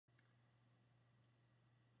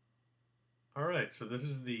Alright, so this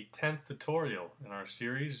is the 10th tutorial in our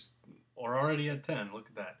series. We're already at 10, look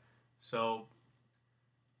at that. So,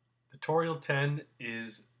 tutorial 10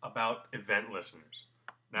 is about event listeners.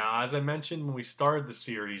 Now, as I mentioned when we started the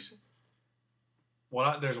series,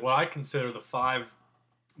 there's what I consider the five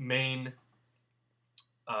main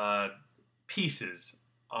uh, pieces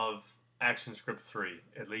of Actionscript 3,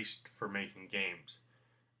 at least for making games.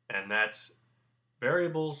 And that's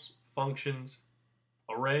variables, functions,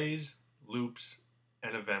 arrays, loops,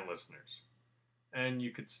 and event listeners. And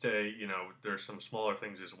you could say, there's some smaller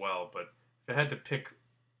things as well, but if I had to pick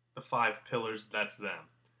the five pillars, that's them.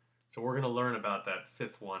 So we're going to learn about that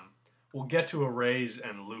fifth one. We'll get to arrays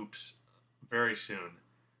and loops very soon.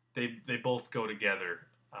 They both go together,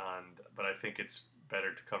 but I think it's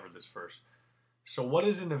better to cover this first. So what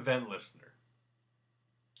is an event listener?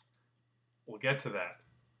 We'll get to that.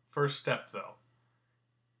 First step though,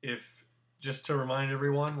 if just to remind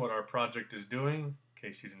everyone what our project is doing, in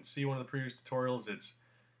case you didn't see one of the previous tutorials,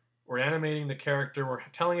 we're animating the character, we're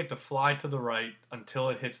telling it to fly to the right until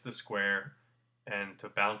it hits the square and to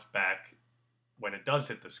bounce back when it does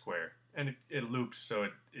hit the square. And it loops, so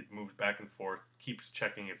it moves back and forth, keeps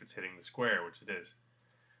checking if it's hitting the square, which it is.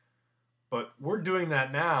 But we're doing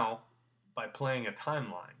that now by playing a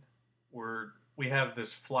timeline. We have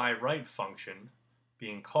this fly right function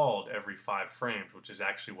being called every 5 frames, which is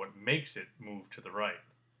actually what makes it move to the right.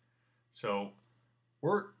 So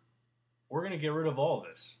we're going to get rid of all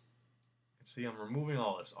this. See, I'm removing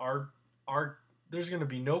all this. There's going to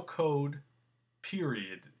be no code,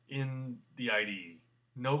 period, in the IDE.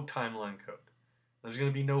 No timeline code. There's going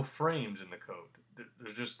to be no frames in the code.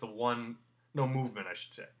 There's just the one, no movement, I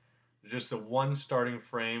should say. There's just the one starting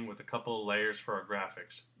frame with a couple of layers for our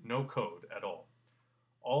graphics. No code at all.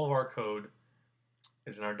 All of our code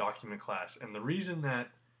is in our document class. And the reason that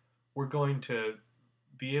we're going to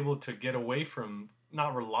be able to get away from,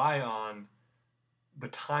 not rely on the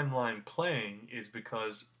timeline playing, is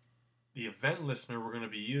because the event listener we're going to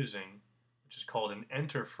be using, which is called an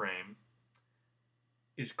enter frame,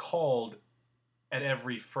 is called at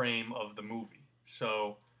every frame of the movie.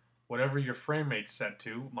 So whatever your frame rate's set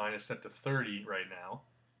to, mine is set to 30 right now,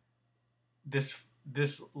 this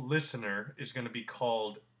listener is going to be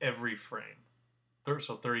called every frame.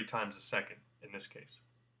 So 30 times a second in this case.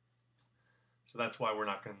 So that's why we're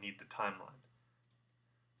not going to need the timeline.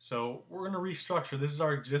 So we're going to restructure. This is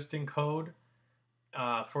our existing code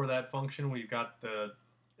for that function. We've got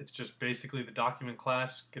it's just basically the document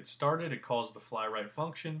class gets started. It calls the fly right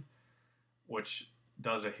function, which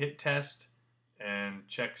does a hit test and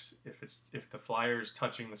checks if the flyer is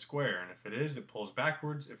touching the square. And if it is, it pulls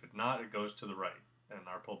backwards. If it's not, it goes to the right. And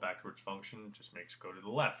our pull backwards function just makes it go to the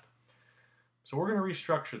left. So we're going to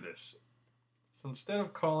restructure this. So instead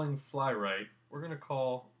of calling fly right, we're going to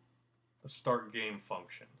call the start game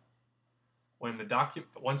function. When the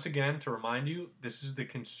once again, to remind you, this is the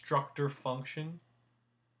constructor function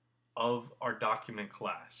of our document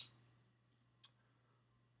class.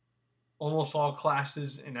 Almost all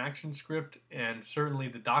classes in ActionScript, and certainly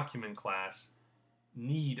the document class,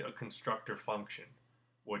 need a constructor function,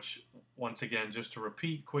 which, once again, just to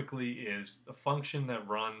repeat quickly, is the function that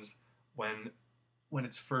runs when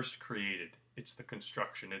it's first created. It's the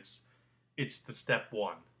construction. It's the step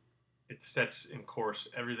one. It sets in course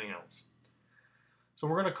everything else. So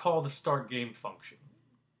we're going to call the start game function,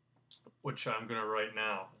 which I'm going to write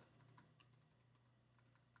now.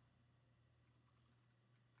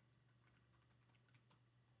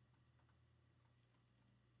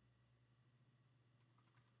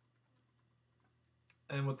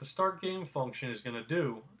 And what the start game function is going to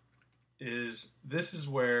do is this is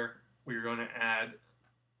where we're going to add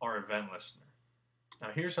our event listener. Now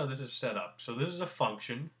here's how this is set up. So this is a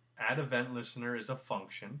function. Add event listener is a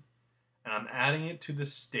function. And I'm adding it to the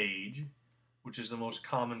stage, which is the most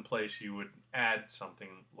common place you would add something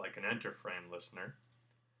like an enter frame listener.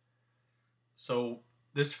 So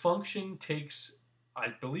this function takes, I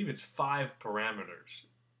believe it's 5 parameters.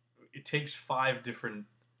 It takes 5 different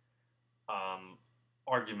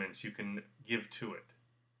arguments you can give to it.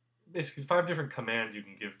 Basically 5 different commands you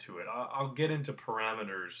can give to it. I'll get into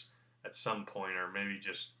parameters at some point, or maybe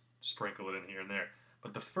just sprinkle it in here and there.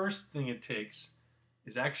 But the first thing it takes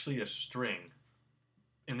is actually a string.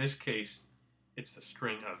 In this case, it's the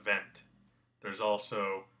string event. There's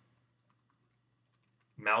also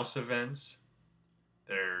mouse events.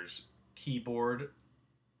 There's keyboard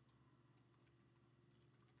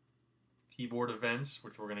events,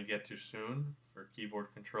 which we're going to get to soon for keyboard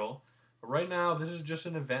control. But right now, this is just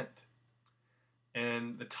an event.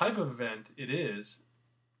 And the type of event it is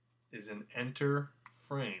an enter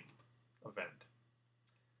frame event.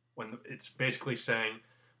 It's basically saying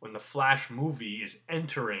when the Flash movie is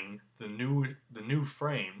entering the new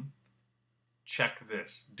frame, check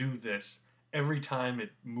this, do this every time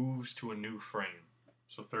it moves to a new frame.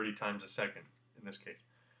 So 30 times a second in this case.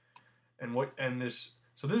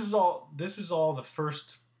 This is all the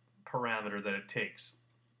first parameter that it takes.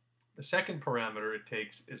 The second parameter it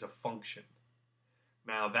takes is a function.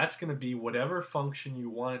 Now that's going to be whatever function you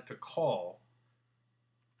want it to call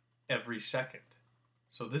every second.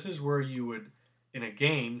 So this is where you would, in a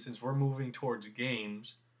game, since we're moving towards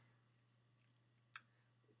games,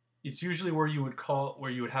 it's usually where you would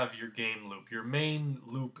have your game loop, your main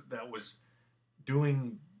loop that was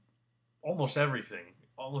doing almost everything.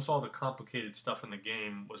 Almost all the complicated stuff in the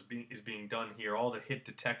game is being done here. All the hit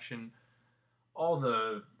detection, all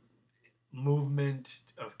the movement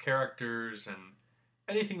of characters, and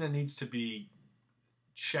anything that needs to be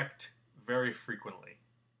checked very frequently,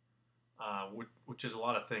 which is a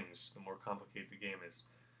lot of things. The more complicated the game is,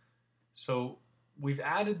 so we've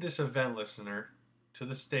added this event listener to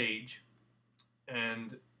the stage,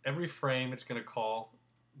 and every frame it's going to call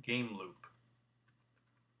game loop.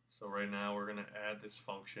 So right now we're going to add this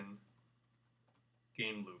function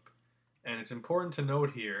game loop. And it's important to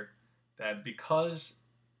note here that because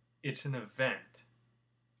it's an event,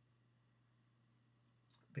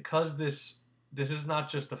 because this is not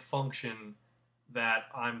just a function that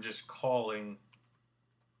I'm just calling,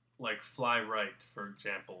 like fly right, for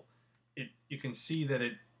example. You can see that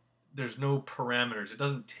there's no parameters. It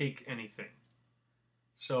doesn't take anything.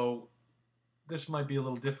 So this might be a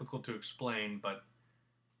little difficult to explain, but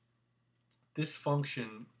this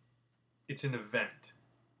function, it's an event.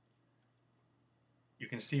 You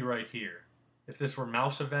can see right here. If this were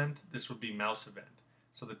mouse event, this would be mouse event.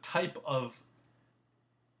 So the type of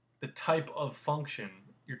function,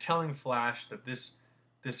 you're telling Flash that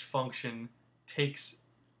this function takes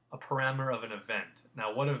a parameter of an event.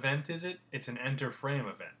 Now, what event is it? It's an enter frame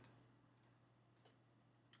event.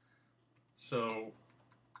 So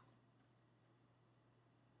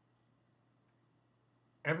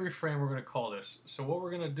every frame we're going to call this. So what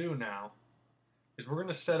we're going to do now is we're going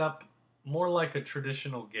to set up more like a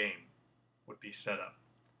traditional game would be set up.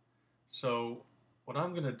 So what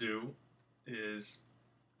I'm going to do is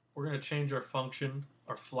we're going to change our function,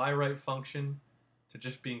 our fly right function, to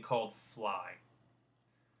just being called fly,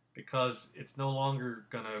 because it's no longer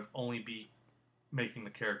going to only be making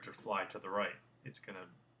the character fly to the right. It's going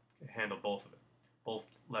to handle both of it, both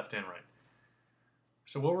left and right.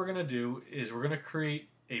 So what we're going to do is we're going to create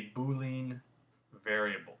a Boolean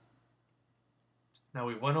variable. Now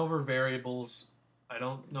we've went over variables. I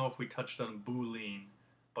don't know if we touched on Boolean,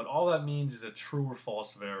 but all that means is a true or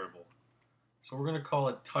false variable. So we're going to call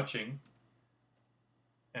it touching,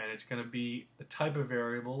 and it's going to be, the type of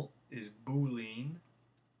variable is Boolean,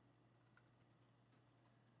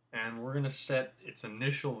 and we're going to set its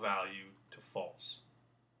initial value to false.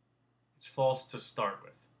 It's false to start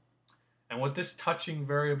with. And what this touching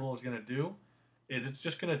variable is going to do is it's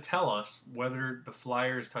just going to tell us whether the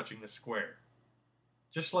flyer is touching the square.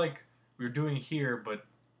 Just like we're doing here, but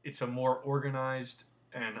it's a more organized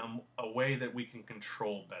and a way that we can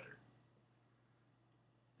control better.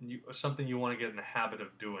 And something you want to get in the habit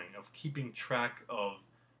of doing, of keeping track of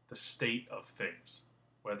the state of things.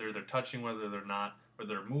 Whether they're touching, whether they're not,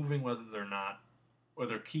 whether they're moving, whether they're not,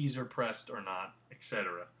 whether keys are pressed or not,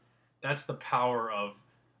 etc. That's the power of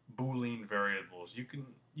Boolean variables.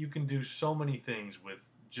 You can do so many things with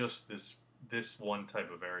just this one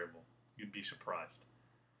type of variable. You'd be surprised.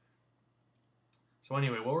 So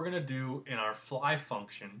anyway, what we're going to do in our fly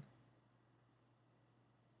function,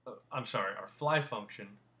 our fly function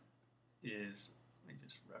is, let me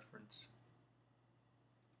just reference.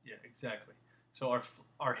 Yeah, exactly. So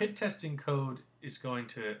our hit testing code is going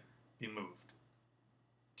to be moved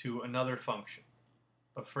to another function.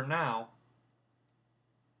 But for now,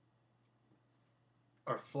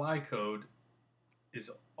 our fly code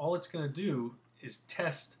is, all it's going to do is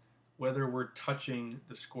test whether we're touching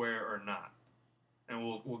the square or not. And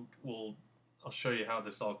I'll show you how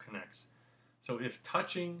this all connects. So if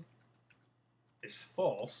touching is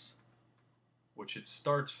false, which it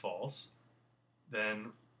starts false,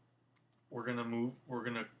 then we're gonna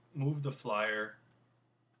move the flyer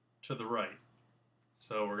to the right.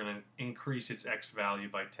 So we're gonna increase its x value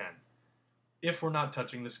by 10 if we're not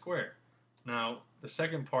touching the square. Now the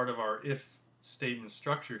second part of our if statement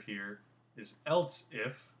structure here is else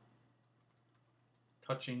if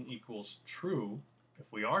touching equals true.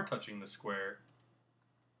 If we are touching the square,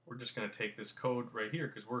 we're just going to take this code right here,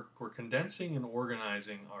 because we're condensing and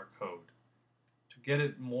organizing our code to get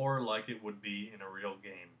it more like it would be in a real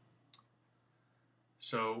game.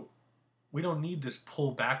 So we don't need this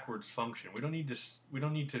pull backwards function. We don't need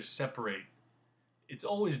to separate. It's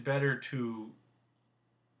always better to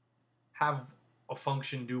have a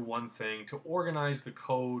function do one thing, to organize the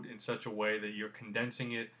code in such a way that you're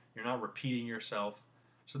condensing it, you're not repeating yourself.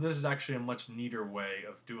 So this is actually a much neater way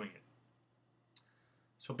of doing it.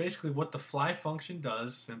 So basically what the fly function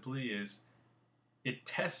does simply is it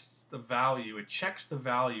tests the value, it checks the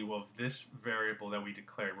value of this variable that we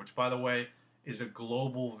declared, which by the way is a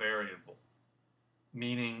global variable,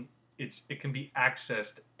 meaning it can be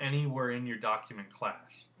accessed anywhere in your document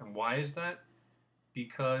class. And why is that?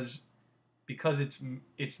 Because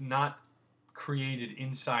it's not created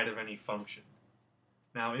inside of any function.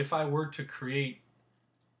 Now, if I were to create,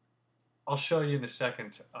 I'll show you in a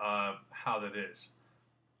second how that is.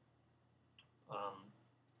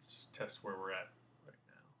 Let's just test where we're at right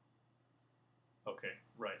now. Okay,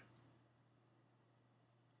 right.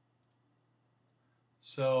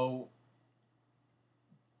 So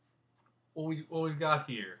what we've got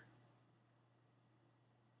here.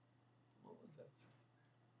 What was that?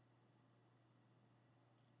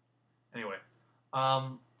 Anyway,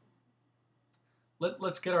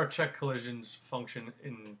 let's get our check collisions function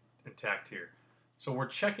intact here. So we're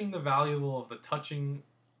checking the value of the touching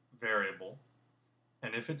variable,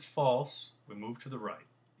 and if it's false, we move to the right.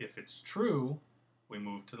 If it's true, we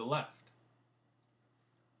move to the left.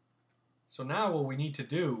 So now what we need to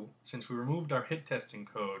do, since we removed our hit testing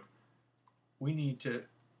code, we need to,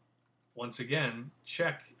 once again,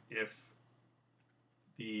 check if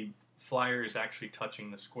the flyer is actually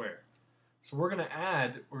touching the square. So we're going to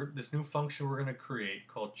add this new function we're going to create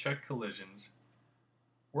called check collisions.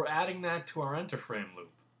 We're adding that to our enter frame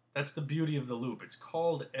loop. That's the beauty of the loop. It's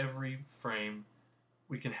called every frame.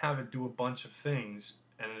 We can have it do a bunch of things,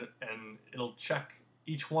 and it'll check.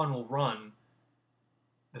 Each one will run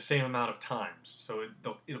the same amount of times, so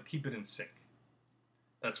it'll keep it in sync.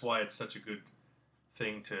 That's why it's such a good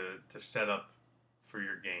thing to set up for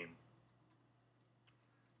your game.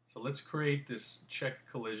 So let's create this check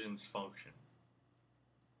collisions function.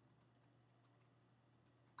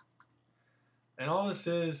 And all this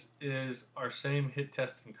is our same hit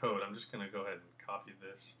testing code. I'm just going to go ahead and copy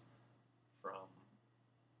this from,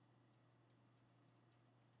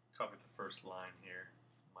 copy the first line here,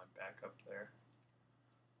 my backup there.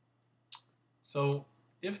 So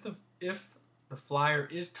if the flyer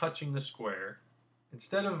is touching the square,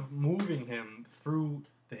 instead of moving him through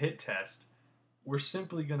the hit test, we're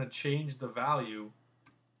simply going to change the value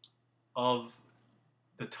of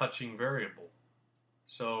the touching variable.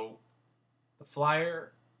 So the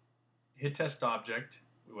flyer hit test object,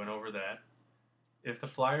 we went over that. If the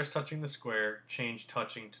flyer is touching the square, change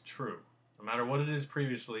touching to true. No matter what it is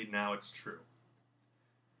previously, now it's true.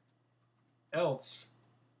 Else,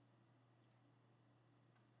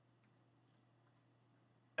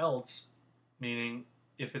 meaning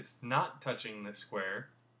if it's not touching the square,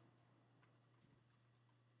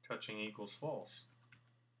 touching equals false.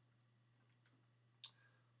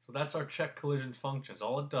 So that's our check collision functions.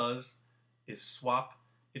 All it does is swap.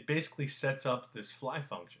 It basically sets up this fly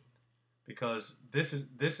function, because this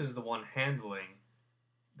is the one handling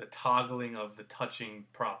the toggling of the touching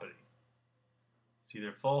property. It's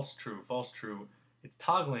either false, true, false, true. It's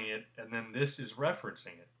toggling it, and then this is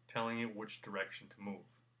referencing it, telling it which direction to move.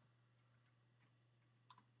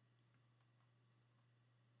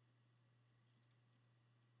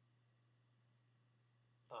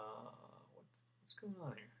 What's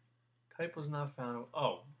going on here? Type was not found.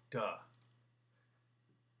 Oh, duh.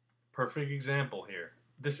 Perfect example here.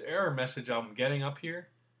 This error message I'm getting up here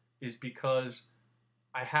is because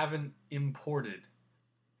I haven't imported.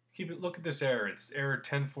 Look at this error. It's error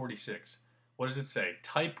 1046. What does it say?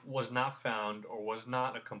 Type was not found, or was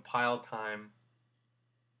not a compile time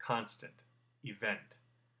constant event.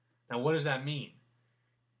 Now what does that mean?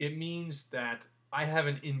 It means that I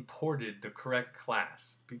haven't imported the correct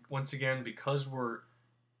class. Once again, because we're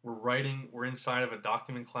inside of a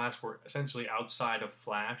document class, we're essentially outside of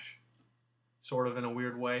Flash, sort of in a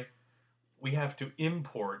weird way. We have to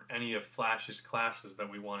import any of Flash's classes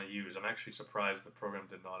that we want to use. I'm actually surprised the program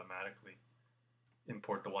didn't automatically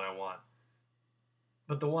import the one I want.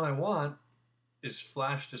 But the one I want is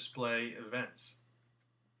Flash Display Events.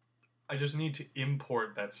 I just need to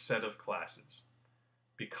import that set of classes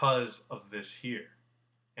because of this here.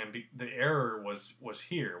 And the error was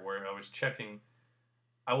here, where I was checking.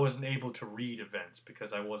 I wasn't able to read events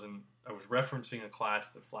because I was referencing a class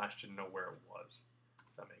that Flash didn't know where it was.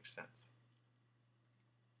 If that makes sense.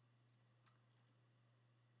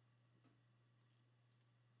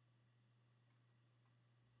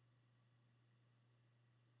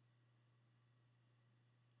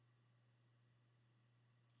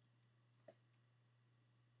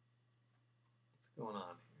 going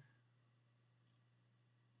on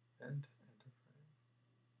here? And enter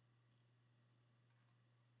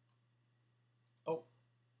frame. Oh,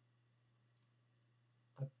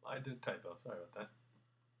 I did a typo. Sorry about that.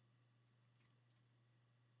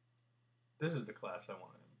 This is the class I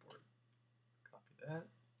want to import. Copy that.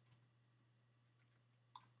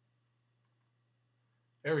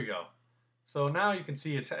 There we go. So now you can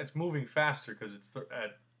see it's moving faster because it's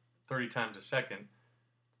at 30 times a second.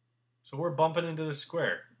 So we're bumping into the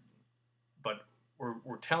square, but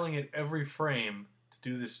we're telling it every frame to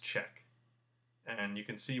do this check. And you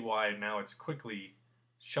can see why now it's quickly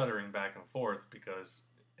shuddering back and forth, because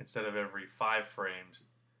instead of every 5 frames,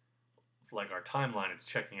 like our timeline, it's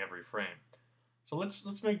checking every frame. So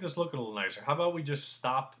let's make this look a little nicer. How about we just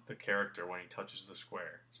stop the character when he touches the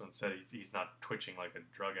square? So instead he's not twitching like a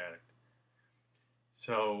drug addict.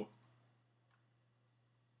 So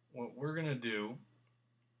what we're going to do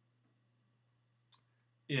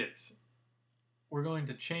is we're going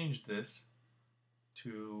to change this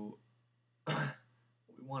to what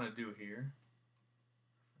we want to do here.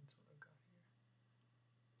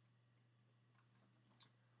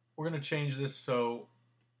 We're going to change this so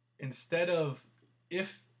instead of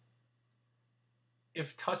if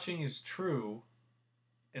touching is true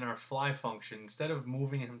in our fly function, instead of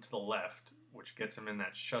moving him to the left, which gets him in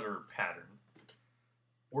that shutter pattern,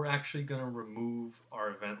 we're actually going to remove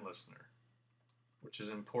our event listener, which is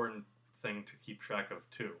an important thing to keep track of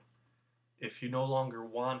too. If you no longer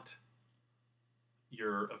want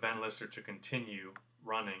your event listener to continue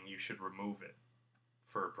running, you should remove it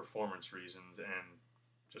for performance reasons and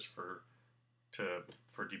just for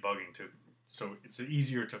debugging too. So it's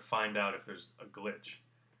easier to find out if there's a glitch.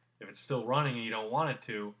 If it's still running and you don't want it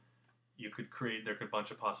to, there could a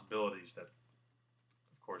bunch of possibilities that,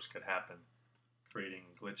 of course, could happen, creating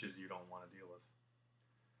glitches you don't want to deal with.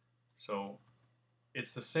 So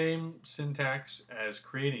it's the same syntax as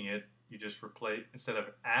creating it. You just replace, instead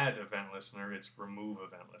of add event listener, it's remove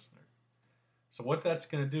event listener. So what that's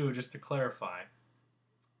going to do, just to clarify,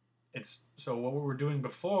 so what we were doing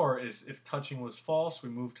before is if touching was false, we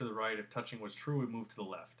move to the right. If touching was true, we move to the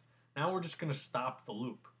left. Now we're just going to stop the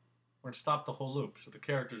loop. We're going to stop the whole loop, so the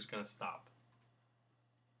character is going to stop.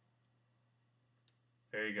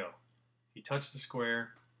 There you go. He touched the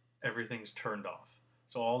square, everything's turned off.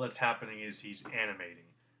 So all that's happening is he's animating.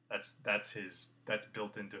 That's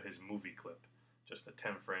built into his movie clip, just a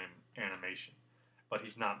 10-frame animation. But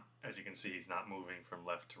he's not, as you can see, he's not moving from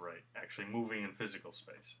left to right. Actually moving in physical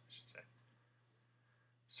space, I should say.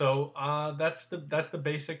 So that's the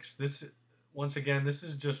basics. Once again, this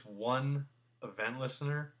is just one event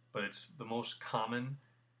listener, but it's the most common,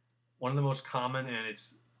 one of the most common, and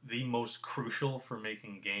it's the most crucial for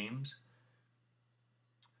making games.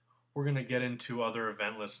 We're going to get into other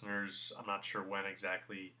event listeners. I'm not sure when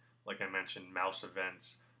exactly. Like I mentioned, mouse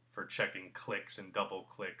events for checking clicks and double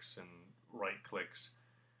clicks and right clicks,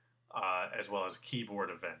 as well as keyboard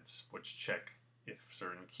events, which check if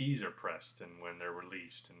certain keys are pressed and when they're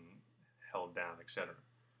released and held down, etc.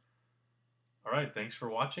 All right, thanks for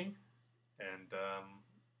watching, and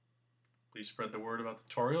please spread the word about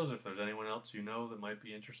tutorials if there's anyone else you know that might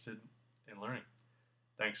be interested in learning.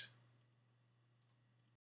 Thanks.